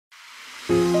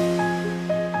Noula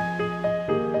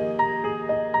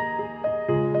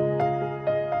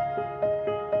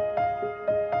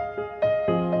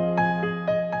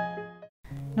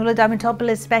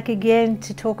Diamantopoulos back again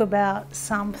to talk about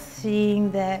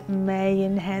something that may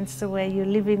enhance the way you're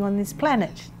living on this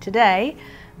planet. Today,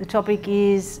 the topic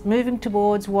is moving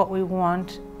towards what we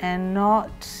want and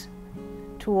not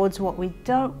towards what we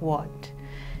don't want.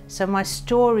 So my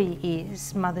story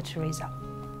is Mother Theresa.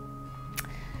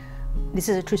 This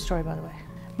is a true story, by the way.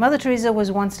 Mother Theresa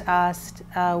was once asked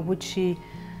would she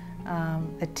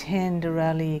attend a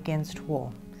rally against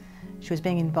war. She was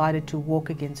being invited to walk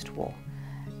against war.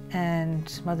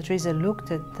 And Mother Theresa looked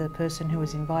at the person who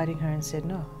was inviting her and said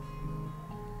no.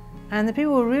 And the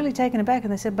people were really taken aback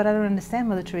and they said, but I don't understand,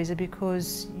 Mother Theresa,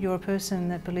 because you're a person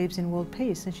that believes in world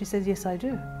peace. And she said, yes, I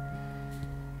do.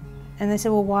 And they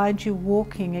said, well, why aren't you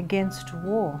walking against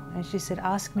war? And she said,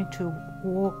 ask me to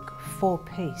walk for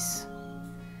peace.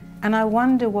 And I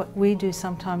wonder what we do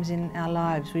sometimes in our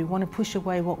lives. We want to push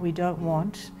away what we don't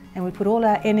want and we put all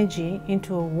our energy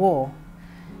into a war,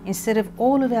 instead of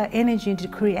all of our energy into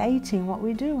creating what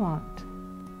we do want.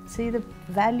 See the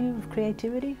value of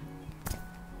creativity?